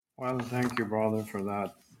Well, thank you, brother, for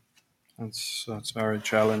that. That's very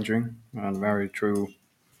challenging and very true.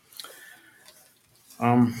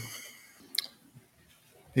 Um,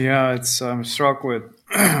 yeah, it's I'm struck with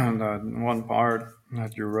that one part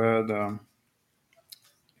that you read.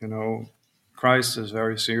 You know, Christ is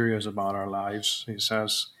very serious about our lives. He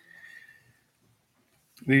says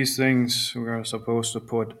these things we are supposed to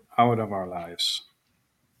put out of our lives.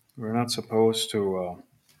 We're not supposed to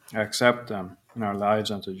accept them in our lives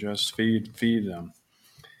and to just feed them.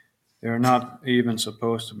 They're not even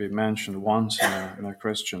supposed to be mentioned once in a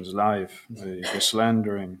Christian's life. The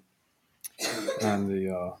slandering and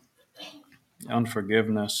the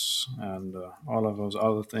unforgiveness and all of those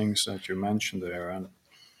other things that you mentioned there, and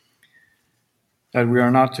that we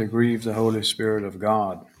are not to grieve the Holy Spirit of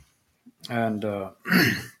God. And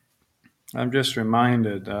I'm just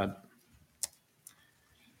reminded that,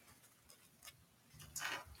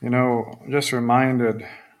 just reminded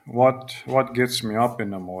what gets me up in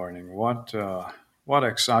the morning, what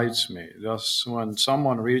excites me. Does when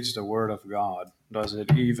someone reads the Word of God, does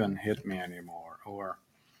it even hit me anymore, or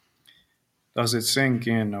does it sink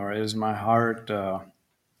in, or is my heart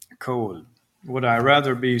cold? Would I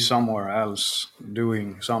rather be somewhere else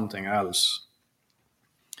doing something else?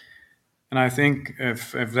 And I think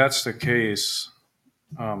if that's the case,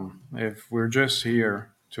 if we're just here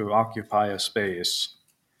to occupy a space,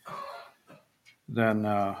 then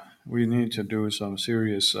we need to do some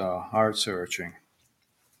serious heart searching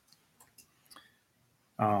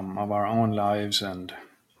of our own lives and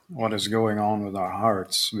what is going on with our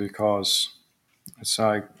hearts, because it's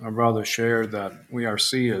like a brother shared that we are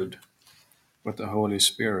sealed with the Holy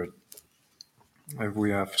Spirit if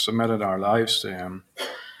we have submitted our lives to Him.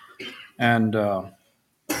 And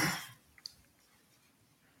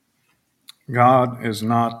God is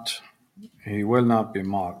not, He will not be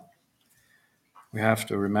mocked. We have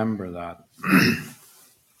to remember that.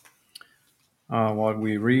 What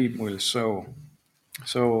we reap will sow.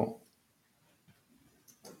 So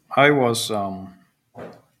I was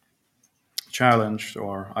challenged,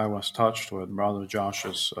 or I was touched with Brother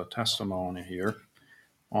Josh's testimony here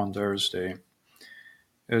on Thursday.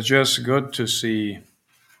 It's just good to see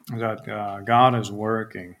that God is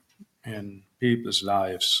working in people's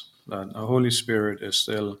lives, that the Holy Spirit is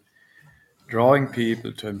still drawing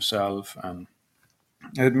people to Himself. And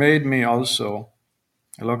it made me also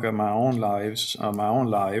look at my own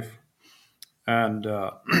life, and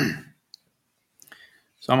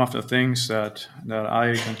some of the things that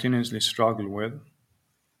I continuously struggle with,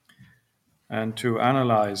 and to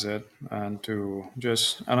analyze it, and to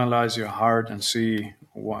just analyze your heart and see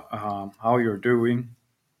how you're doing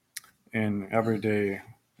in everyday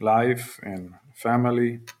life, in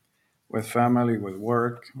family, with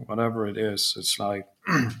work, whatever it is. It's like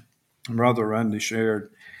Brother Randy shared,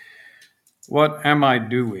 what am I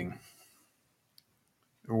doing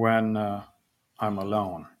when I'm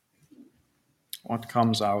alone? What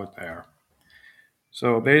comes out there?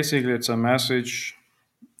 So basically, it's a message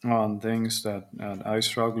on things that I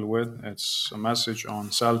struggle with. It's a message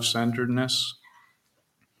on self-centeredness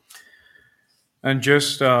and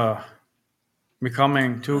just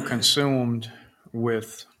becoming too consumed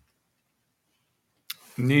with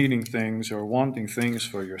needing things or wanting things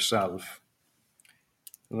for yourself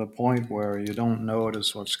to the point where you don't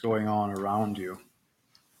notice what's going on around you.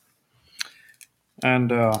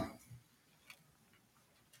 And I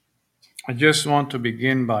just want to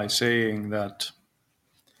begin by saying that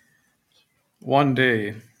one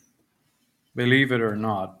day, believe it or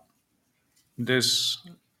not, this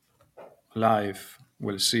life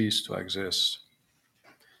will cease to exist.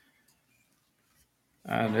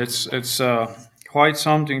 And it's quite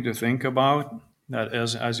something to think about, that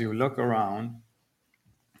as you look around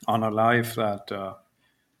on a life that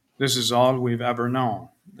this is all we've ever known,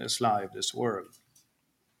 this life, this world.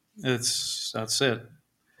 That's it.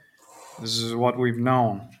 This is what we've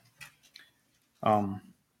known. Um,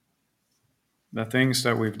 the things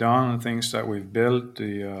that we've done, the things that we've built,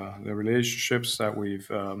 the relationships that we've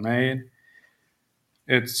made.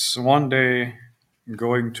 It's one day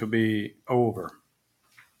going to be over.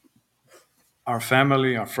 Our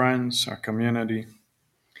family, our friends, our community,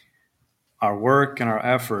 our work and our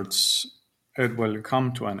efforts, it will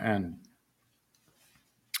come to an end.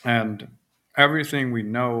 And everything we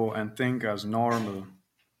know and think as normal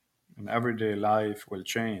in everyday life will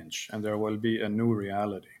change, and there will be a new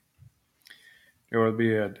reality. There will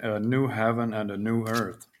be a new heaven and a new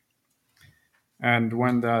earth. And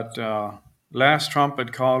when that last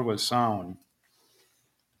trumpet call will sound,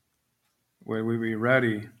 will we be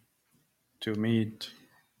ready to meet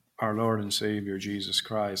our Lord and Savior Jesus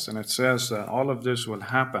Christ. And it says that all of this will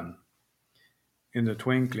happen in the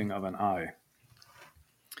twinkling of an eye.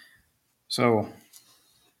 So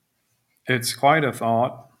it's quite a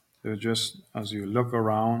thought to just, as you look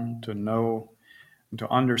around, to know, to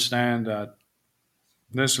understand that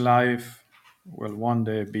this life will one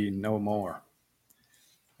day be no more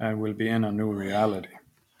and will be in a new reality.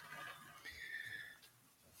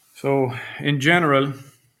 So, in general,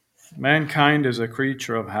 mankind is a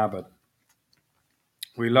creature of habit.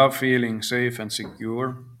 We love feeling safe and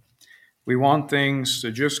secure. We want things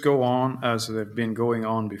to just go on as they've been going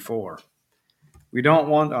on before. We don't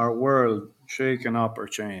want our world shaken up or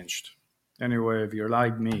changed. Anyway, if you're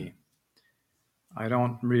like me, I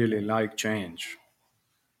don't really like change.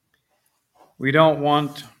 We don't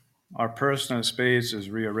want our personal spaces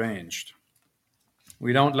rearranged.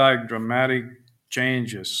 We don't like dramatic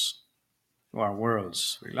changes to our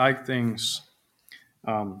worlds. We like things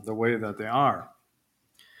the way that they are.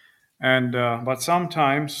 And but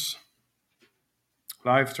sometimes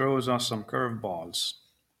life throws us some curveballs.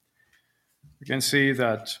 We can see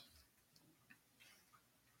that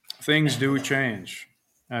things do change.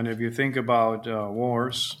 And if you think about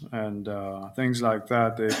wars and things like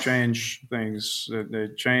that, they change things. They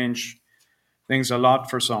change things a lot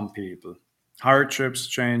for some people. Hardships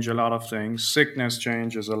change a lot of things. Sickness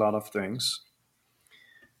changes a lot of things.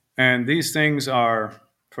 And these things are,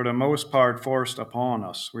 for the most part, forced upon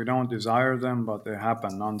us. We don't desire them, but they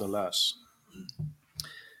happen nonetheless.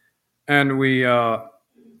 And we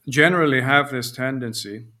generally have this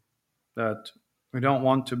tendency that we don't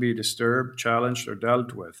want to be disturbed, challenged, or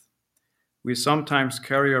dealt with. We sometimes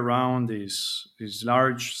carry around these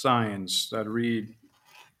large signs that read,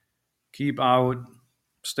 "Keep out,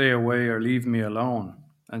 stay away, or leave me alone,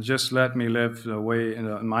 and just let me live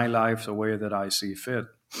my life the way that I see fit.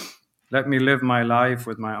 Let me live my life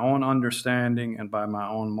with my own understanding and by my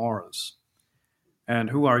own morals. And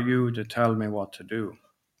who are you to tell me what to do?"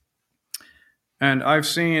 And I've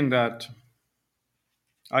seen that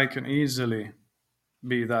I can easily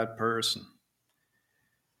be that person.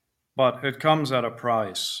 But it comes at a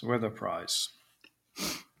price, with a price.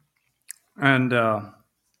 And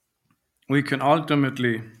we can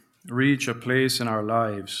ultimately reach a place in our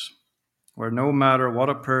lives where no matter what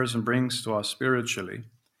a person brings to us spiritually,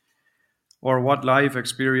 or what life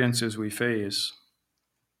experiences we face,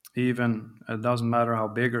 even it doesn't matter how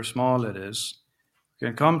big or small it is, we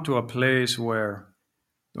can come to a place where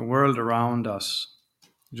the world around us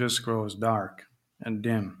just grows dark and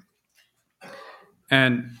dim.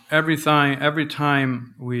 And every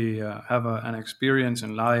time we have an experience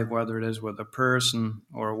in life, whether it is with a person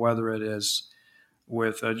or whether it is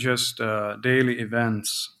with just daily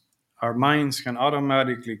events, our minds can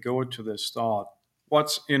automatically go to this thought: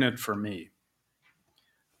 what's in it for me?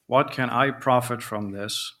 What can I profit from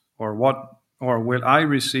this? Or will I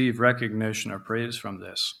receive recognition or praise from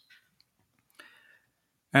this?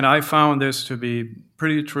 And I found this to be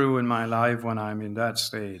pretty true in my life when I'm in that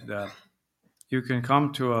state, that you can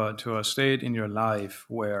come to a state in your life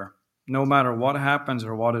where no matter what happens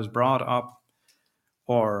or what is brought up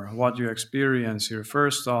or what you experience, your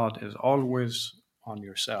first thought is always on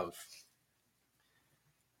yourself.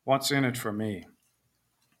 What's in it for me?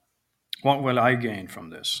 What will I gain from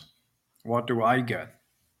this? What do I get?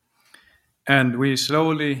 And we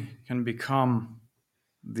slowly can become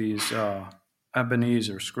these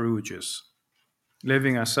Ebenezer Scrooges,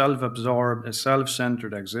 living a self-absorbed, a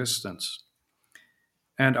self-centered existence.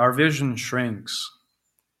 And our vision shrinks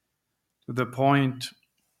to the point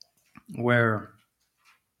where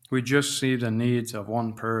we just see the needs of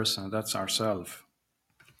one person, that's ourself.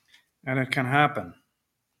 And it can happen.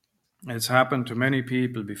 It's happened to many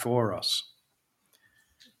people before us.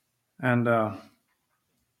 And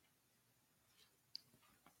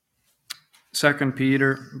 2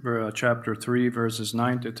 Peter chapter 3, verses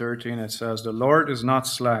 9 to 13, it says, "The Lord is not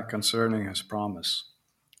slack concerning his promise,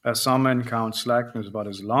 as some men count slackness, but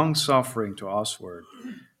is long-suffering to usward,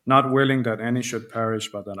 not willing that any should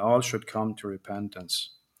perish, but that all should come to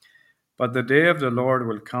repentance. But the day of the Lord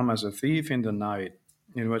will come as a thief in the night,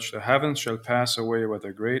 in which the heavens shall pass away with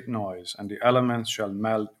a great noise, and the elements shall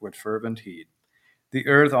melt with fervent heat. The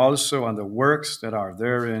earth also and the works that are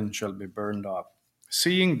therein shall be burned up.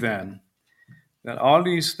 Seeing then that all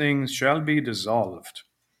these things shall be dissolved,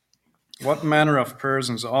 what manner of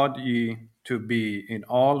persons ought ye to be in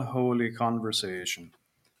all holy conversation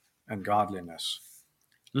and godliness,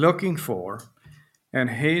 looking for and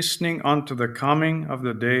hastening unto the coming of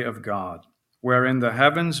the day of God, wherein the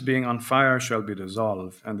heavens being on fire shall be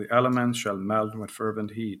dissolved, and the elements shall melt with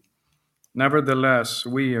fervent heat. Nevertheless,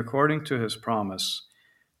 we, according to his promise,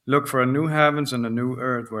 Look for a new heavens and a new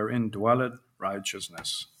earth wherein dwelleth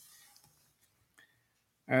righteousness.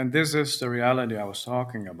 And this is the reality I was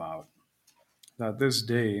talking about, that this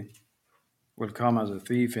day will come as a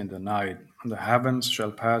thief in the night, and the heavens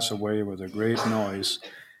shall pass away with a great noise,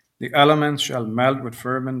 the elements shall melt with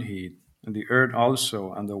fervent heat, and the earth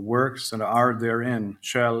also and the works that are therein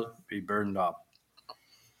shall be burned up.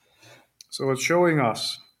 So it's showing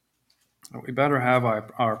us that we better have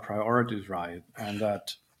our priorities right, and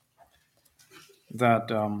that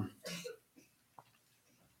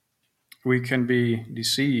we can be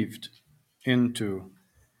deceived into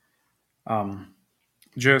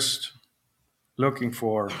just looking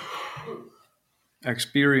for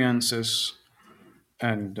experiences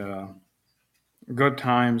and good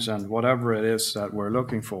times and whatever it is that we're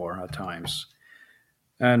looking for at times.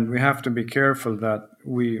 And we have to be careful that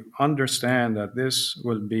we understand that this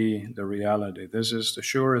will be the reality. This is the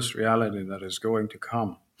surest reality that is going to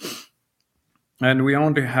come. And we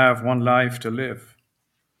only have one life to live.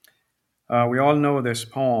 We all know this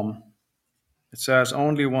poem. It says,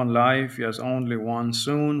 "Only one life, yes, only one.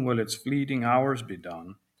 Soon will its fleeting hours be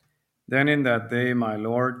done. Then in that day my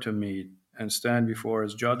Lord to meet and stand before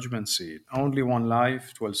his judgment seat. Only one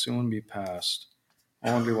life, 'twill soon be past.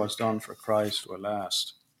 Only what's done for Christ will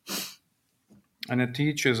last." And it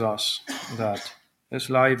teaches us that this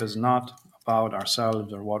life is not about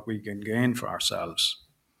ourselves or what we can gain for ourselves.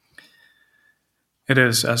 It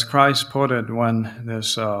is, as Christ put it, when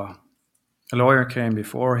this lawyer came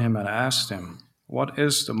before him and asked him, "What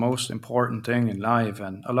is the most important thing in life?"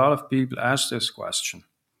 And a lot of people ask this question.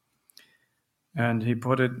 And he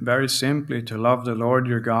put it very simply, to love the Lord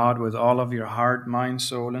your God with all of your heart, mind,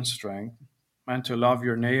 soul, and strength, and to love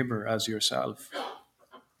your neighbor as yourself.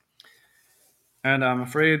 And I'm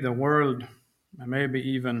afraid the world, and maybe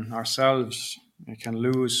even ourselves, we can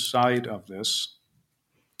lose sight of this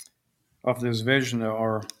vision,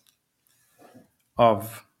 or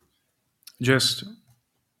of just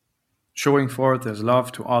showing forth his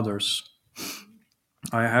love to others.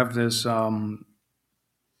 I have this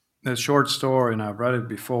short story, and I've read it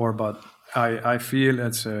before, but I feel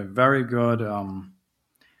it's a very good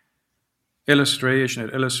illustration.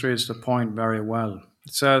 It illustrates the point very well.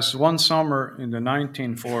 It says, one summer in the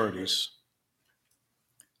 1940s,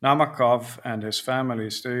 Nabokov and his family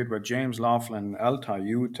stayed with James Laughlin in Alta,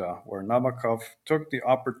 Utah, where Nabokov took the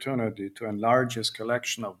opportunity to enlarge his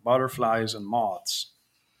collection of butterflies and moths.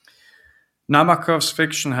 Nabokov's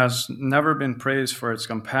fiction has never been praised for its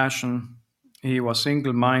compassion. He was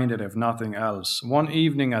single-minded, if nothing else. One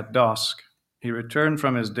evening at dusk, he returned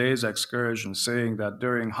from his day's excursion, saying that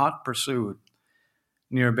during hot pursuit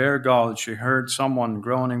near Bear Gulch, he heard someone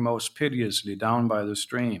groaning most piteously down by the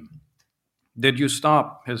stream. "Did you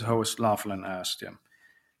stop?" his host Laughlin asked him.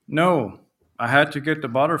 "No, I had to get the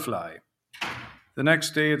butterfly." The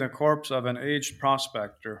next day, the corpse of an aged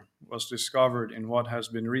prospector was discovered in what has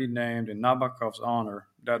been renamed in Nabokov's honor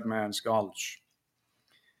Dead Man's Gulch.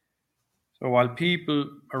 So while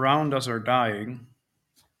people around us are dying,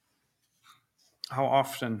 how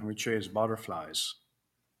often we chase butterflies.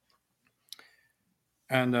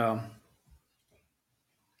 And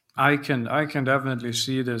I can definitely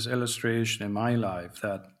see this illustration in my life,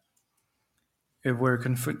 that if we're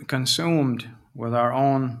consumed with our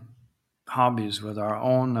own hobbies, with our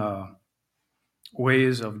own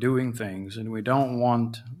ways of doing things, and we don't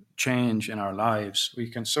want change in our lives, we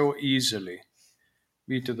can so easily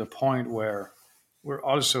be to the point where we're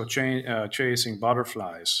also chasing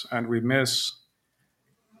butterflies, and we miss,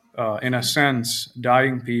 in a sense,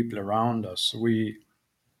 dying people around us.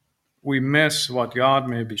 We miss what God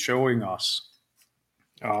may be showing us,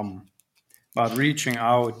 um, about reaching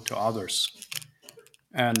out to others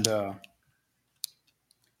and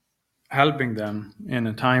helping them in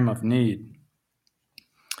a time of need.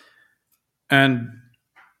 And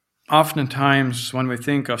oftentimes, when we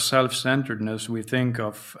think of self-centeredness, we think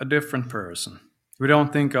of a different person. We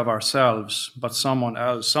don't think of ourselves, but someone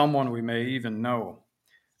else, someone we may even know.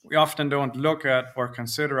 We often don't look at or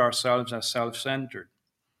consider ourselves as self-centered.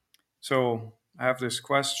 So I have this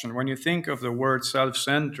question. When you think of the word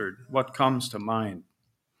self-centered, what comes to mind?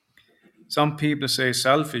 Some people say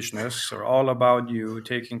selfishness, or all about you,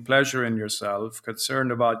 taking pleasure in yourself,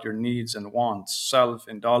 concerned about your needs and wants,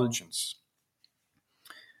 self-indulgence.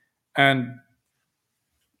 And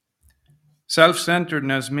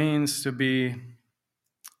self-centeredness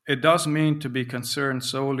it does mean to be concerned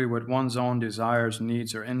solely with one's own desires,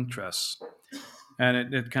 needs, or interests.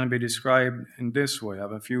 And it can be described in this way. I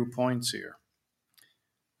have a few points here.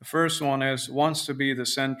 The first one is wants to be the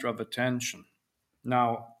center of attention.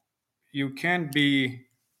 Now, you can be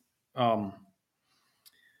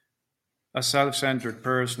a self-centered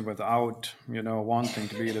person without, wanting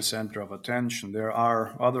to be the center of attention. There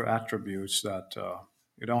are other attributes that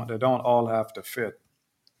they don't all have to fit.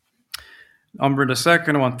 Number the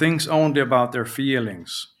second one, thinks only about their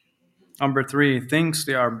feelings. Number three, thinks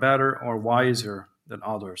they are better or wiser than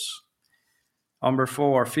others. Number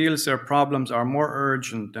four, feels their problems are more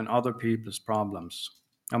urgent than other people's problems.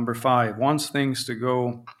 Number five, wants things to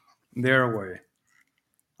go their way.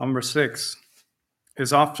 Number six,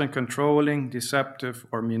 is often controlling, deceptive,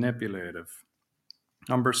 or manipulative.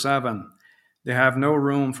 Number seven, they have no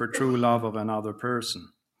room for true love of another person.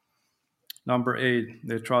 Number eight,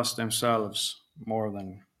 they trust themselves more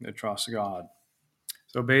than they trust God.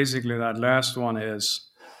 So basically, that last one is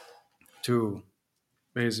to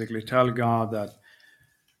basically tell God that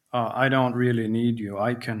I don't really need you.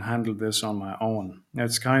 I can handle this on my own.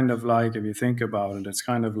 It's kind of like, if you think about it, it's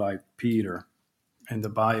kind of like Peter in the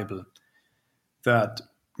Bible, that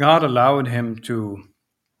God allowed him to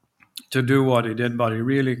do what he did, but he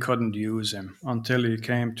really couldn't use him until he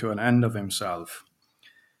came to an end of himself.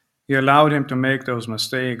 He allowed him to make those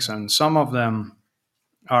mistakes, and some of them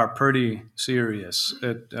are pretty serious.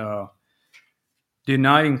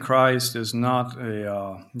 Denying Christ is not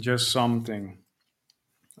just something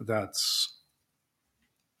that's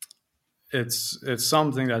it's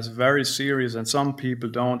something that's very serious, and some people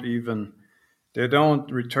they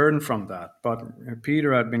don't return from that. But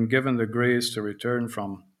Peter had been given the grace to return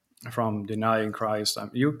from denying Christ. And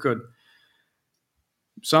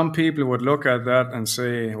some people would look at that and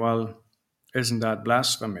say, well, isn't that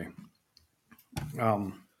blasphemy?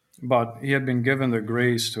 But he had been given the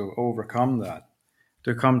grace to overcome that,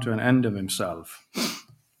 to come to an end of himself.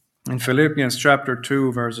 In Philippians chapter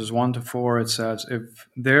 2, verses 1 to 4, it says, if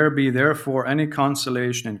there be therefore any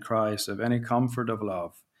consolation in Christ, of any comfort of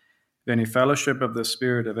love, of any fellowship of the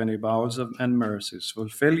Spirit, of any bowels and mercies,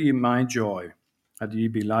 fulfill ye my joy, that ye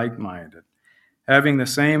be like-minded, having the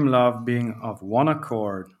same love, being of one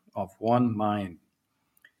accord, of one mind.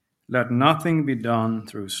 Let nothing be done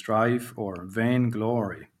through strife or vain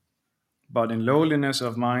glory, but in lowliness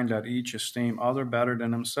of mind let each esteem other better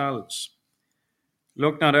than themselves.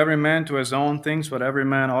 Look not every man to his own things, but every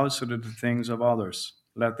man also to the things of others.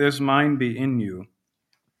 Let this mind be in you,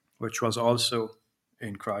 which was also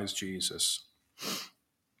in Christ Jesus.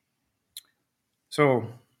 So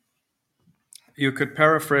you could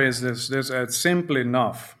paraphrase this it's simple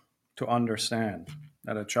enough to understand,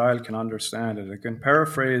 that a child can understand it. It can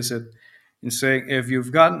paraphrase it in saying, if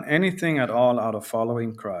you've gotten anything at all out of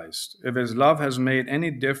following Christ, if his love has made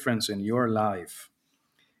any difference in your life,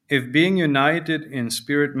 if being united in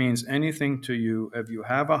spirit means anything to you, if you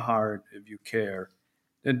have a heart, if you care,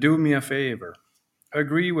 then do me a favor.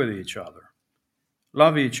 Agree with each other.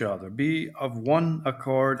 Love each other. Be of one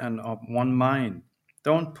accord and of one mind.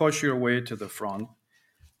 Don't push your way to the front.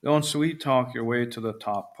 Don't sweet talk your way to the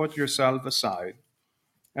top. Put yourself aside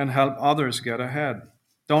and help others get ahead.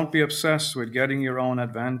 Don't be obsessed with getting your own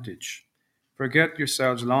advantage. Forget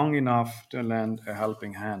yourselves long enough to lend a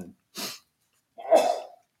helping hand.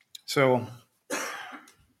 So,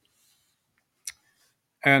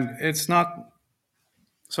 and it's not,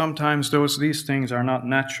 sometimes these things are not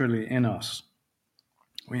naturally in us.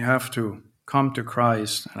 We have to come to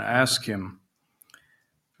Christ and ask him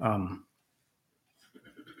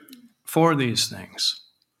for these things,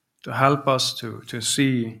 to help us to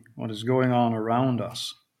see what is going on around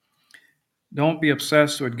us. Don't be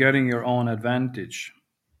obsessed with getting your own advantage.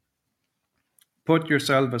 Put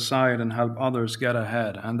yourself aside and help others get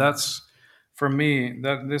ahead. And that's, for me,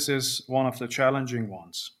 that this is one of the challenging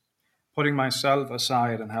ones. Putting myself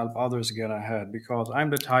aside and help others get ahead, because I'm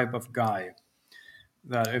the type of guy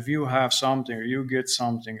that if you have something or you get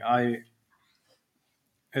something,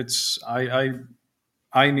 it's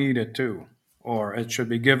I need it too, or it should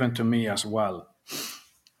be given to me as well.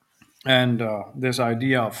 And this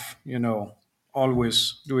idea of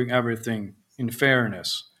always doing everything in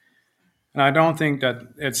fairness, and I don't think that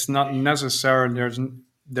it's not necessarily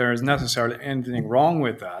there is necessarily anything wrong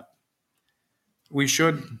with that. We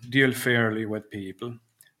should deal fairly with people,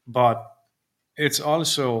 but it's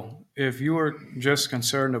also, if you are just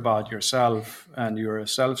concerned about yourself and you're a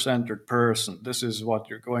self-centered person, this is what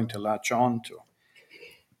you're going to latch on to.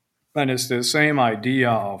 And it's the same idea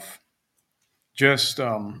of just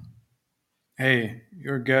hey,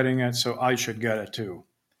 you're getting it, so I should get it too.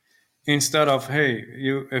 Instead of, hey,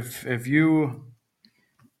 if you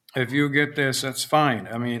get this, that's fine.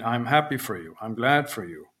 I mean, I'm happy for you. I'm glad for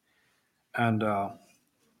you. And I'm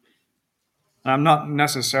not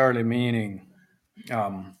necessarily meaning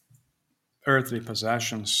earthly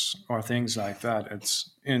possessions or things like that. It's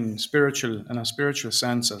in a spiritual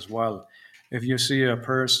sense as well. If you see a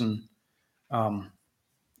person um,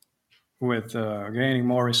 with gaining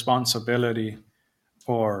more responsibility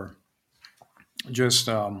or just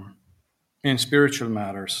in spiritual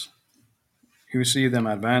matters, you see them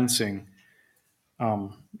advancing,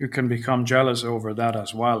 you can become jealous over that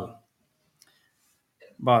as well.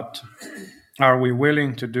 But are we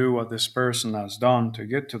willing to do what this person has done to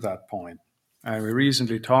get to that point? And we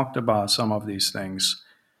recently talked about some of these things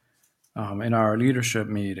in our leadership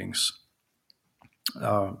meetings.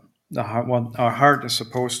 Uh, what our heart is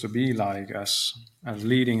supposed to be like as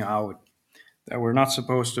leading out, that we're not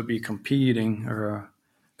supposed to be competing or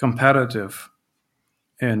competitive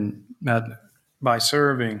in that by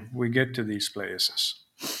serving we get to these places.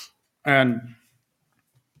 And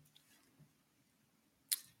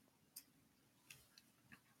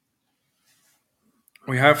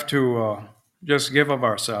we have to just give of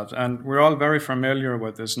ourselves. And we're all very familiar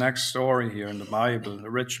with this next story here in the Bible, the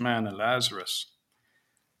rich man and Lazarus.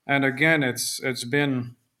 And again, it's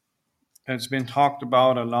been talked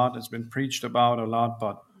about a lot, it's been preached about a lot,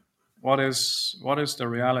 but what is the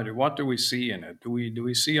reality? What do we see in it? Do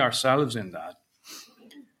we see ourselves in that?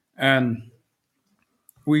 And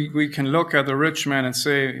we can look at the rich man and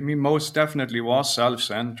say he most definitely was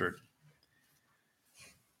self-centered.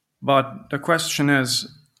 But the question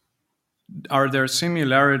is, are there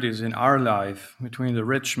similarities in our life between the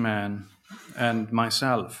rich man and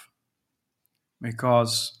myself?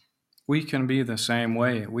 Because we can be the same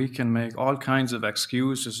way. We can make all kinds of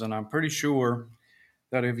excuses, and I'm pretty sure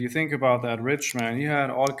that if you think about that rich man, he had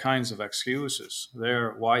all kinds of excuses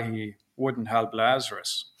there why he wouldn't help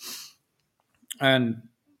Lazarus. And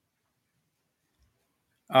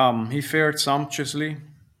he fared sumptuously.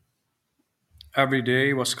 Every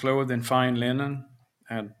day was clothed in fine linen.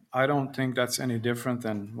 And I don't think that's any different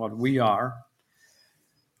than what we are.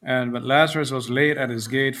 And but Lazarus was laid at his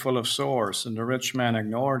gate full of sores, and the rich man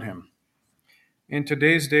ignored him. In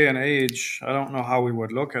today's day and age, I don't know how we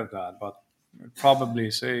would look at that, but we'd probably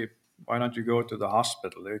say, why don't you go to the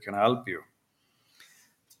hospital? They can help you.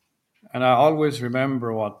 And I always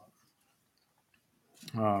remember what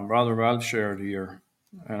Brother Ralph shared here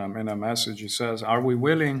in a message. He says, are we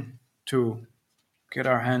willing to get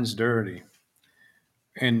our hands dirty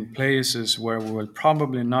in places where we will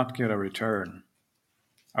probably not get a return?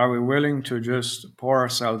 Are we willing to just pour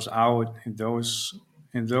ourselves out in those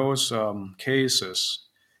cases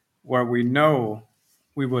where we know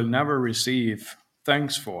we will never receive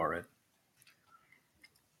thanks for it?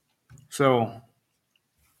 So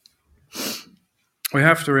we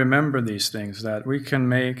have to remember these things, that we can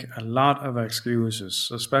make a lot of excuses,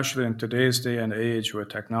 especially in today's day and age with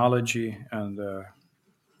technology and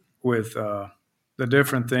with the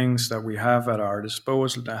different things that we have at our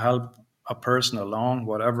disposal to help a person along,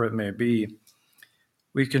 whatever it may be.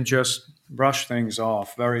 We can just brush things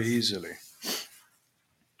off very easily.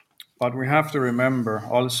 But we have to remember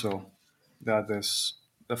also that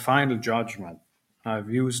the final judgment.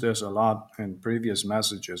 I've used this a lot in previous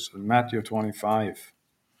messages. In Matthew 25, it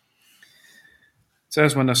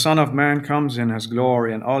says, when the Son of Man comes in his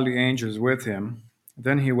glory and all the angels with him,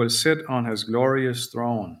 then he will sit on his glorious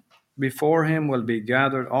throne. Before him will be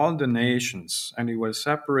gathered all the nations, and he will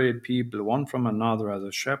separate people one from another as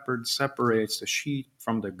a shepherd separates the sheep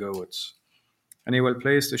from the goats. And he will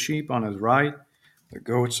place the sheep on his right, the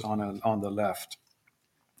goats on the left.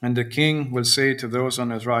 And the king will say to those on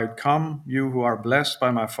his right, come, you who are blessed by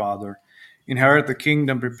my Father, inherit the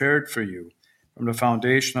kingdom prepared for you from the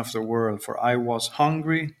foundation of the world. For I was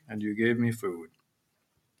hungry, and you gave me food.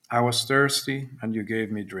 I was thirsty, and you gave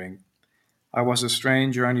me drink. I was a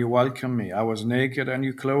stranger, and you welcomed me. I was naked, and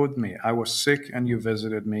you clothed me. I was sick, and you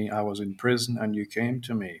visited me. I was in prison, and you came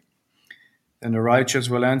to me. Then the righteous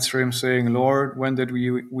will answer him, saying, Lord, when did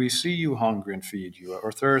we see you hungry and feed you,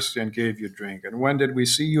 or thirsty and gave you drink? And when did we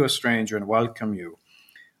see you a stranger and welcome you,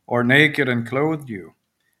 or naked and clothed you?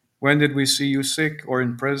 When did we see you sick or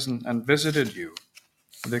in prison and visited you?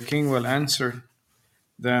 The king will answer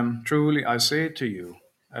them, truly I say to you,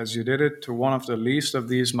 as you did it to one of the least of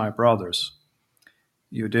these my brothers,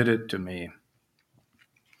 you did it to me.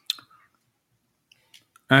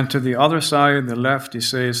 And to the other side, the left, he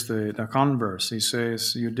says the converse. He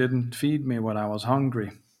says, you didn't feed me when I was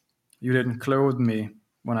hungry. You didn't clothe me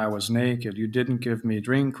when I was naked. You didn't give me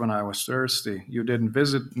drink when I was thirsty. You didn't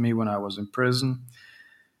visit me when I was in prison.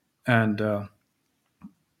 And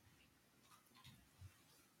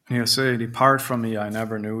he'll say, depart from me, I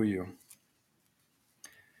never knew you.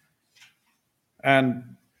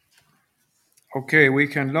 And okay, we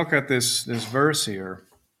can look at this verse here,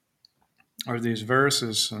 or these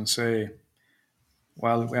verses, and say,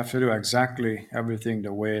 well, we have to do exactly everything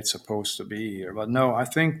the way it's supposed to be here. But no, I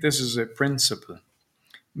think this is a principle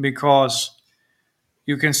because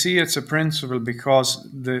you can see it's a principle because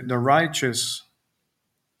the righteous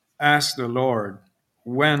ask the Lord,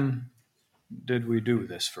 when did we do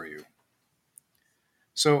this for you?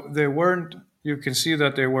 So they weren't, you can see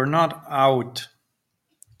that they were not out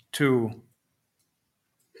to,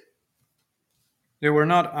 they were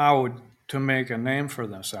not out to make a name for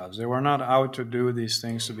themselves. They were not out to do these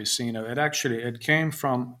things to be seen of. It actually, it came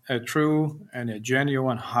from a true and a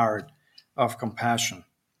genuine heart of compassion,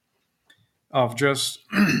 of just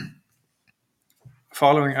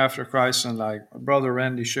following after Christ, and like Brother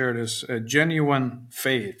Randy shared, is a genuine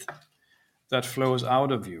faith that flows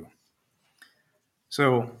out of you.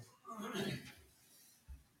 So,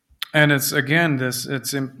 and it's again this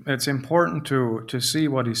it's important to see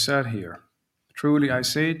what he said here. Truly I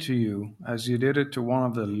say to you, as you did it to one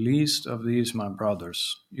of the least of these my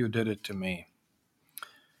brothers, you did it to me.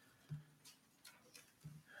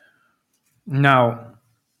 Now,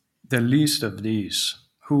 the least of these,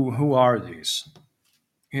 who are these?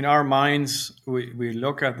 In our minds, we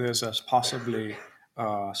look at this as possibly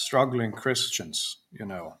struggling Christians,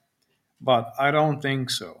 but I don't think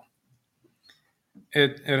so.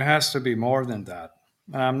 It has to be more than that.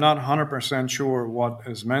 I'm not 100% sure what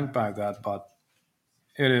is meant by that, but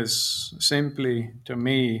it is simply, to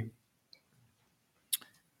me,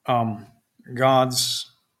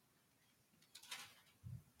 God's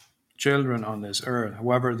children on this earth,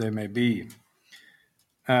 whoever they may be,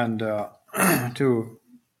 and to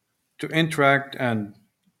interact and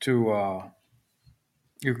to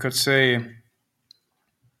you could say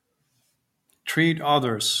treat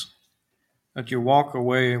others, that you walk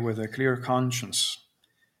away with a clear conscience,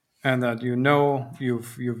 and that you know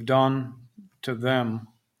you've done to them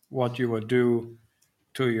what you would do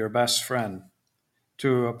to your best friend,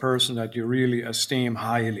 to a person that you really esteem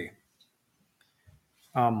highly.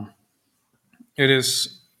 Um, it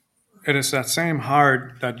is that same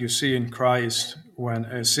heart that you see in Christ when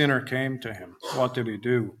a sinner came to him. What did he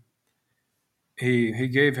do? He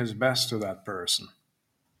gave his best to that person.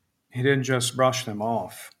 He didn't just brush them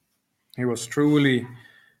off. He was he truly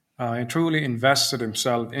invested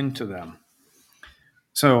himself into them.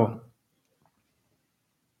 So,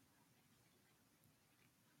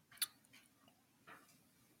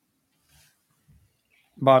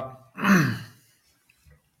 but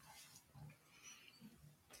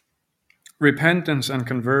repentance and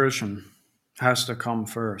conversion has to come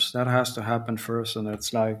first. That has to happen first. And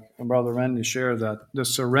it's like Brother Randy shared, that the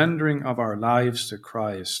surrendering of our lives to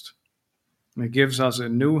Christ, it gives us a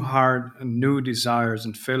new heart and new desires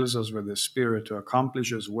and fills us with the Spirit to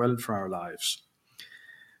accomplish His will for our lives.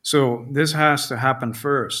 So this has to happen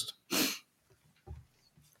first.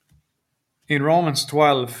 In Romans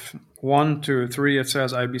 12, 1-3, it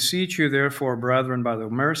says, I beseech you, therefore, brethren, by the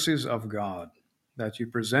mercies of God, that you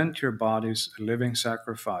present your bodies a living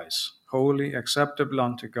sacrifice, holy, acceptable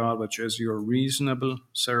unto God, which is your reasonable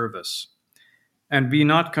service. And be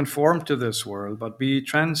not conformed to this world, but be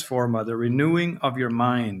transformed by the renewing of your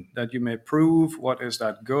mind, that you may prove what is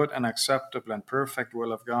that good and acceptable and perfect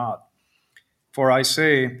will of God. For I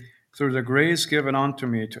say, through the grace given unto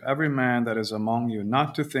me, to every man that is among you,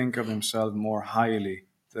 not to think of himself more highly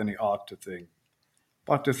than he ought to think,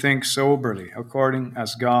 but to think soberly, according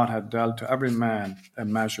as God hath dealt to every man a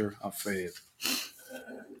measure of faith,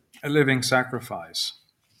 a living sacrifice.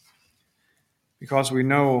 Because we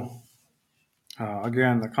know,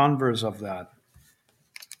 again, the converse of that,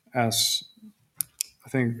 as I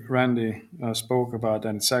think Randy spoke about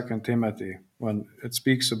in 2 Timothy, when it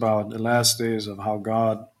speaks about the last days of how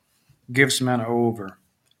God gives men over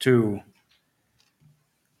to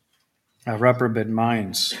reprobate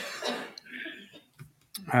minds.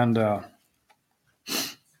 And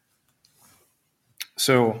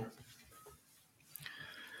so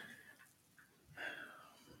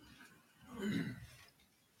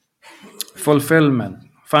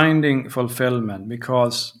finding fulfillment,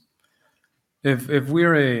 because if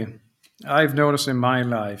I've noticed in my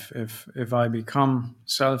life, if I become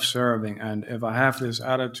self-serving and if I have this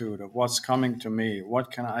attitude of what's coming to me,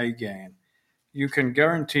 what can I gain, you can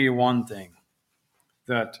guarantee one thing,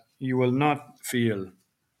 that you will not feel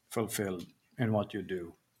fulfilled in what you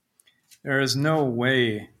do. There is no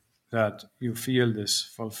way that you feel this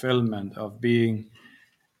fulfillment of being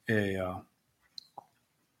a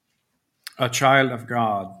child of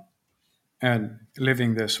God and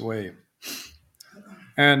living this way.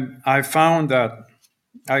 And I found that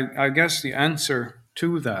I guess the answer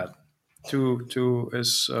to that, to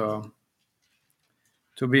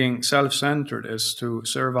being self-centered, is to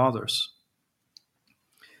serve others.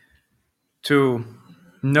 to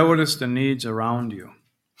notice the needs around you.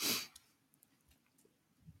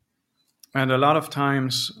 And a lot of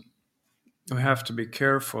times we have to be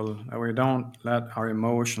careful that we don't let our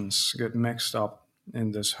emotions get mixed up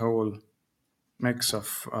in this whole mix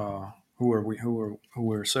of who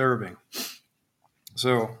we're serving.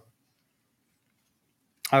 So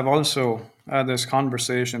I've also had this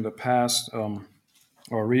conversation in the past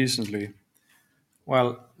or recently.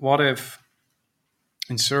 Well, what if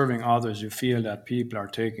in serving others you feel that people are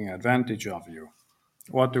taking advantage of you?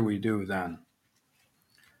 What do we do then?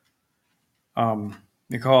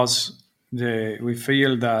 Because we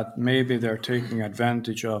feel that maybe they're taking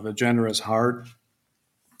advantage of a generous heart,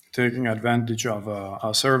 taking advantage of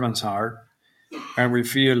a servant's heart, and we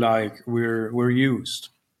feel like we're used.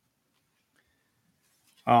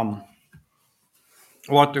 Um,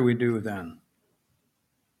 what do we do then?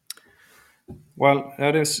 Well,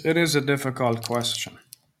 it is a difficult question.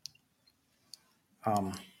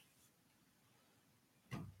 Um,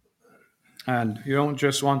 and you don't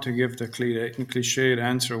just want to give the cliched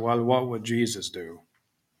answer, well, what would Jesus do?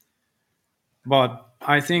 But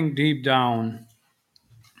I think deep down,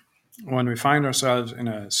 when we find ourselves in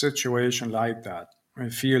a situation like that, we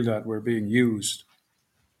feel that we're being used.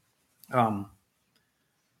 Um,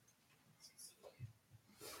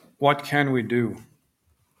 what can we do?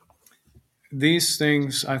 These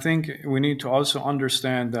things, I think we need to also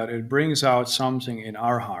understand that it brings out something in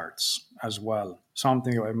our hearts as well,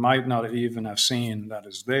 something we might not even have seen that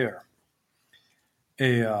is there.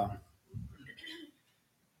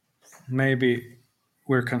 Maybe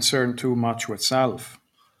we're concerned too much with self.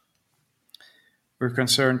 We're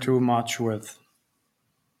concerned too much with,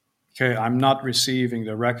 okay, I'm not receiving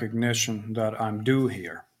the recognition that I'm due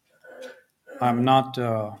here. I'm not.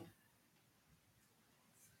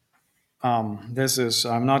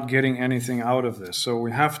 I'm not getting anything out of this. So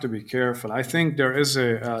we have to be careful. I think there is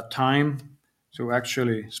a time to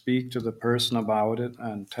actually speak to the person about it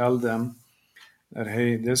and tell them that,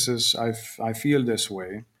 hey, I feel this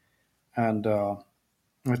way. And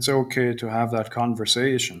it's okay to have that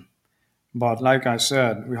conversation. But like I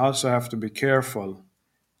said, we also have to be careful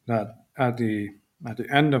that at the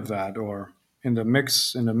end of that, or in the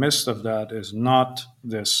midst of that, is not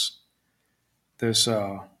this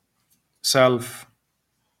self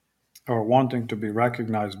or wanting to be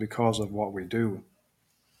recognized because of what we do.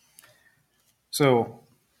 So,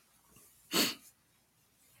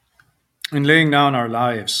 in laying down our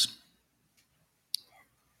lives,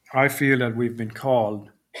 I feel that we've been called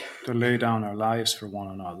to lay down our lives for one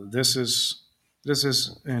another. This is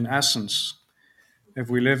in essence, if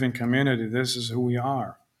we live in community, this is who we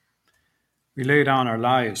are. We lay down our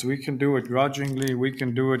lives. We can do it grudgingly. We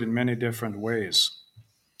can do it in many different ways.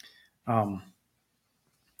 Um,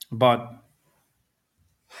 but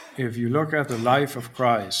if you look at the life of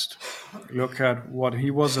Christ, look at what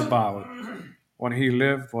he was about, what he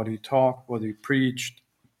lived, what he talked, what he preached,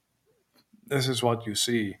 this is what you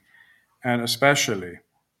see. And especially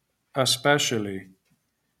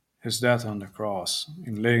his death on the cross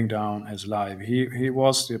in laying down his life. He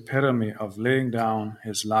was the epitome of laying down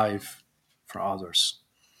his life for others.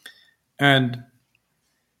 And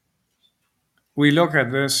we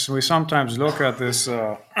sometimes look at this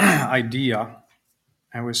idea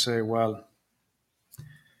and we say, well,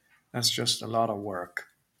 that's just a lot of work.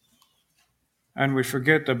 And we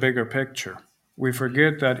forget the bigger picture. We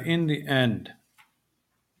forget that in the end,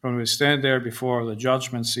 when we stand there before the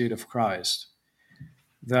judgment seat of Christ,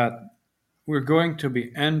 that we're going to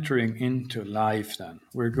be entering into life then.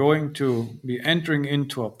 We're going to be entering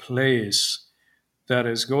into a place that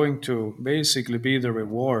is going to basically be the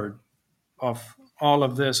reward of all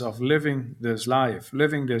of this, of living this life,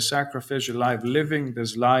 living this sacrificial life, living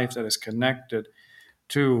this life that is connected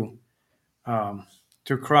to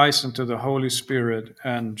to Christ and to the Holy Spirit,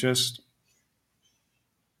 and just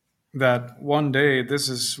that one day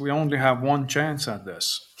we only have one chance at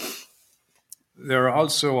this. There are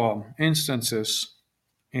also instances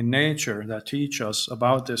in nature that teach us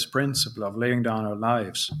about this principle of laying down our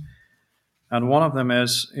lives. And one of them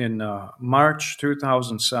is in March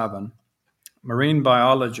 2007, marine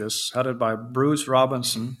biologists headed by Bruce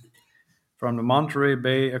Robinson from the Monterey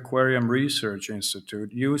Bay Aquarium Research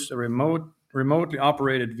Institute used a remotely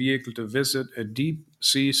operated vehicle to visit a deep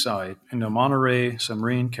sea site in the Monterey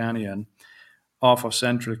Submarine Canyon off of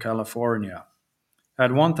Central California.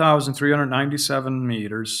 At 1,397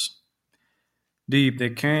 meters deep, they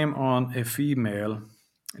came on a female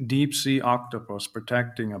deep sea octopus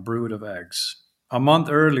protecting a brood of eggs. A month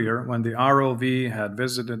earlier, when the ROV had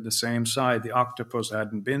visited the same site, the octopus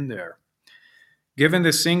hadn't been there. Given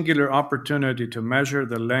the singular opportunity to measure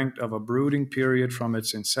the length of a brooding period from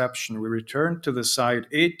its inception, we returned to the site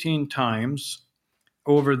 18 times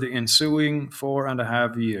over the ensuing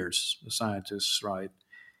 4.5 years, the scientists write.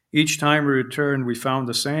 Each time we returned, we found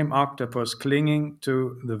the same octopus clinging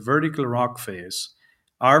to the vertical rock face,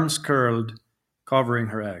 arms curled, covering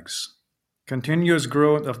her eggs. Continuous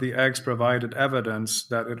growth of the eggs provided evidence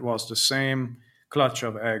that it was the same clutch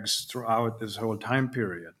of eggs throughout this whole time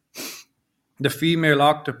period. The female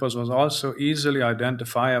octopus was also easily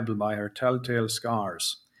identifiable by her telltale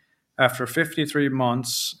scars. After 53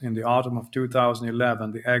 months, in the autumn of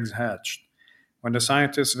 2011, the eggs hatched. When the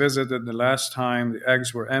scientists visited the last time, the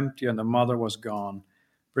eggs were empty and the mother was gone,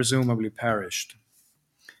 presumably perished.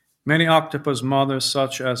 Many octopus mothers,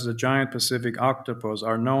 such as the giant Pacific octopus,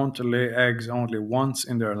 are known to lay eggs only once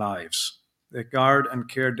in their lives. They guard and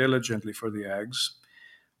care diligently for the eggs,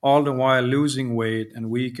 all the while losing weight and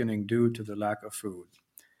weakening due to the lack of food.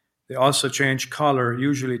 They also change color,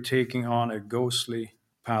 usually taking on a ghostly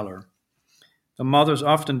pallor. The mothers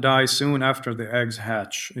often die soon after the eggs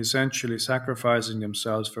hatch, essentially sacrificing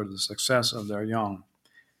themselves for the success of their young.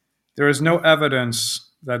 There is no evidence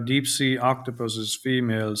that deep sea octopus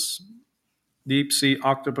females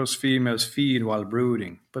feed while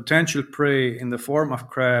brooding. Potential prey in the form of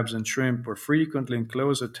crabs and shrimp were frequently in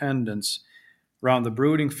close attendance around the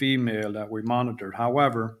brooding female that we monitored.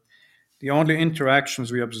 However, the only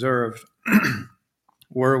interactions we observed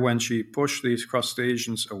were when she pushed these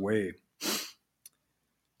crustaceans away.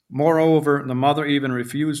 Moreover, the mother even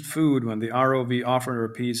refused food when the ROV offered her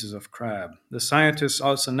pieces of crab. The scientists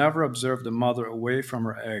also never observed the mother away from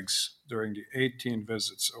her eggs during the 18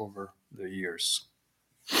 visits over the years.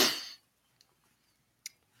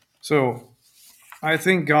 So, I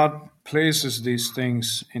think God places these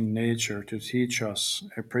things in nature to teach us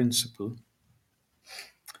a principle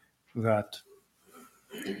that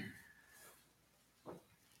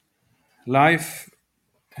life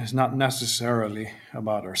is not necessarily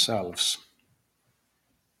about ourselves.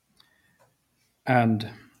 And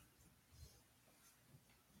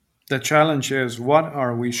the challenge is, what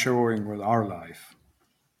are we showing with our life?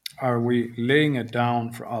 Are we laying it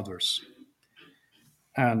down for others?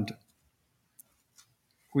 And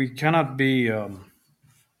we cannot be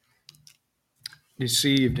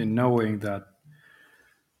deceived in knowing that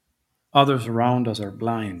others around us are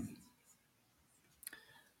blind.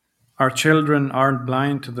 Our children aren't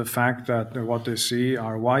blind to the fact that what they see,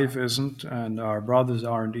 our wife isn't, and our brothers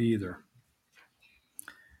aren't either.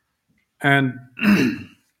 And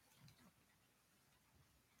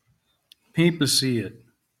people see it,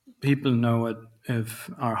 people know it if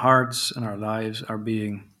our hearts and our lives are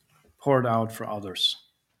being poured out for others.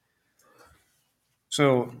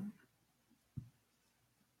 So,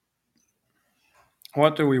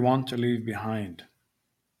 what do we want to leave behind?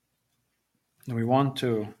 We want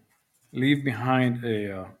to leave behind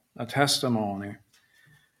a testimony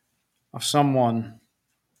of someone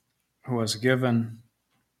who has given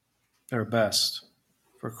their best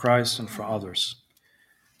for Christ and for others.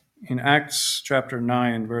 In Acts chapter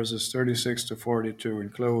 9, verses 36 to 42, in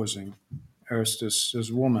closing, there's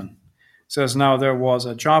this woman. It says, "Now there was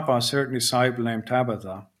at Joppa a certain disciple named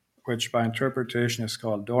Tabitha, which by interpretation is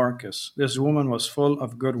called Dorcas. This woman was full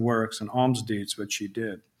of good works and alms deeds which she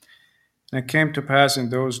did. And it came to pass in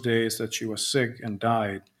those days that she was sick and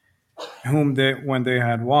died, whom they, when they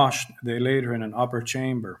had washed, they laid her in an upper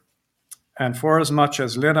chamber. And forasmuch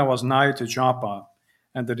as Lydda was nigh to Joppa,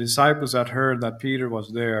 and the disciples had heard that Peter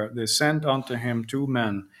was there, they sent unto him 2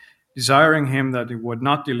 men, desiring him that he would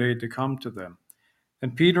not delay to come to them.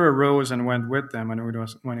 And Peter arose and went with them, and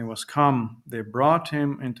when he was come, they brought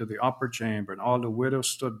him into the upper chamber, and all the widows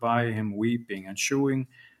stood by him weeping, and shewing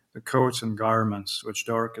the coats and garments which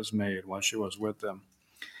Dorcas made while she was with them.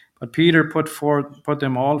 But Peter put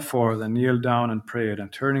them all forth, and kneeled down and prayed,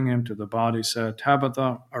 and turning him to the body said,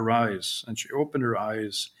 Tabitha, arise. And she opened her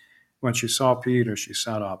eyes. When she saw Peter, she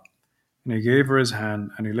sat up. And he gave her his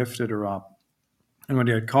hand, and he lifted her up. And when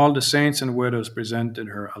he had called the saints and widows, presented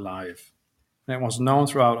her alive. And it was known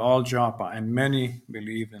throughout all Joppa, and many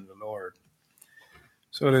believed in the Lord.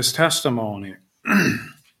 So this testimony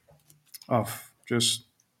of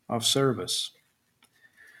service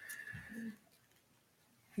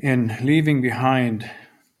in leaving behind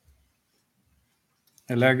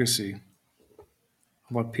a legacy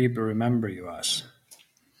of what people remember you as.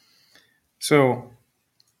 So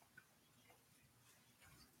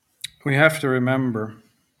we have to remember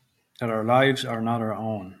that our lives are not our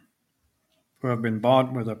own. We have been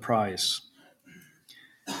bought with a price.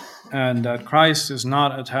 And that Christ is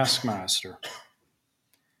not a taskmaster.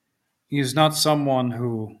 He is not someone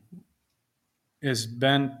who is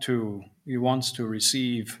bent to, he wants to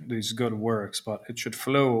receive these good works, but it should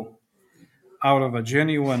flow out of a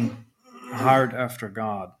genuine heart after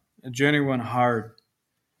God, a genuine heart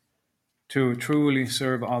to truly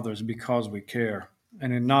serve others because we care,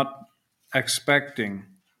 and in not expecting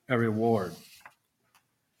a reward.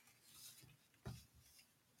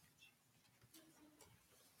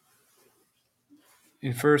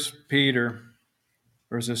 In First Peter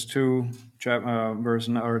verses 2,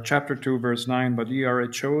 chapter 2, verse 9, but ye are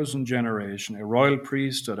a chosen generation, a royal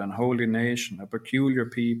priesthood and holy nation, a peculiar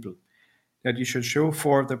people, that ye should show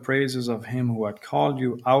forth the praises of him who had called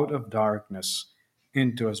you out of darkness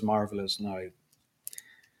into his marvelous light.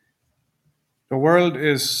 The world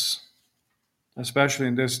is, especially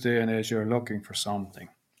in this day and age, you're looking for something.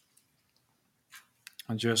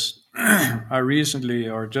 And just, I recently,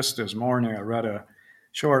 or just this morning, I read a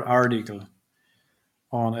short article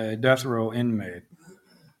on a death row inmate,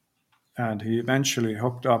 and he eventually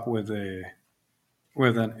hooked up with an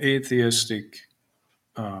atheistic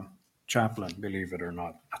uh, chaplain, believe it or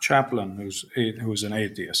not, a chaplain who's an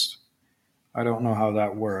atheist. I don't know how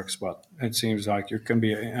that works, but it seems like you can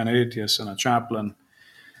be an atheist and a chaplain.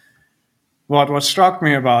 But what struck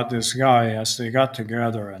me about this guy as they got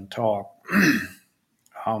together and talked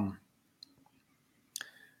um,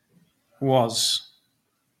 was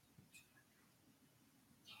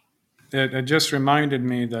it just reminded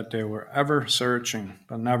me that they were ever searching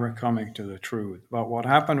but never coming to the truth. But what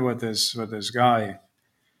happened with this guy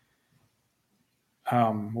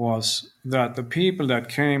was that the people that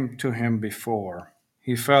came to him before,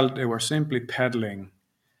 he felt they were simply peddling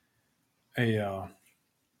a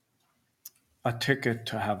a ticket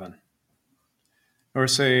to heaven. Or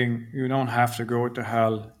saying you don't have to go to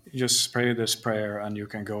hell, you just pray this prayer and you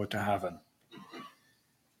can go to heaven.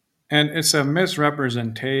 And it's a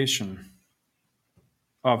misrepresentation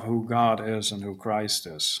of who God is and who Christ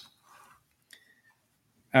is.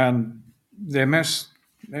 And they missed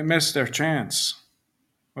their chance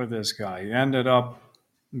with this guy. He ended up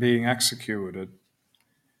being executed,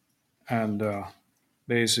 and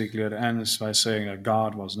basically it ends by saying that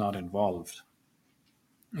God was not involved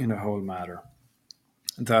in the whole matter.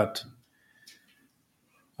 That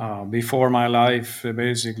before my life, they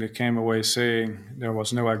basically came away saying there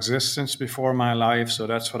was no existence before my life, so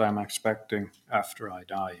that's what I'm expecting after I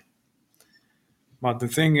die. But the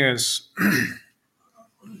thing is,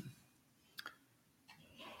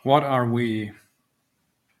 what are we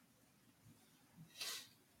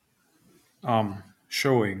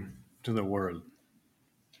showing to the world?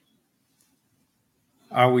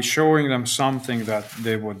 Are we showing them something that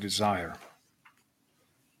they would desire?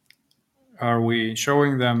 Are we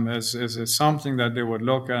showing them, is it something that they would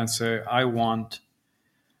look at and say, I want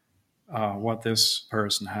what this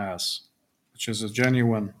person has, which is a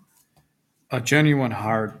genuine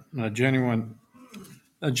heart, a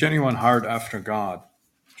genuine heart after God,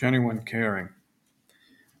 genuine caring,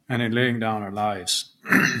 and in laying down our lives.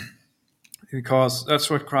 Because that's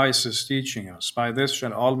what Christ is teaching us. By this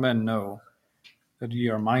shall all men know that ye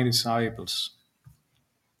are my disciples,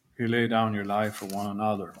 if you lay down your life for one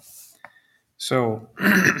another. So,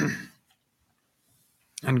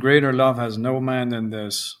 and greater love has no man than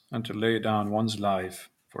this, and to lay down one's life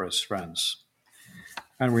for his friends.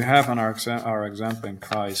 And we have our example in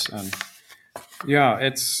Christ. And yeah,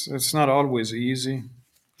 it's not always easy.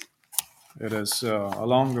 It is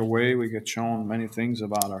along the way we get shown many things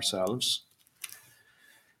about ourselves.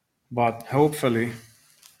 But hopefully,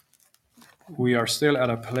 we are still at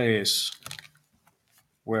a place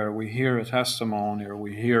where we hear a testimony or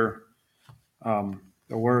we hear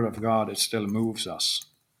the word of God. It still moves us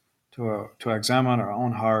to examine our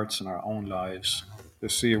own hearts and our own lives to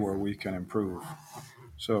see where we can improve.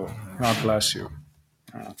 So God bless you.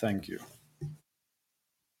 Thank you.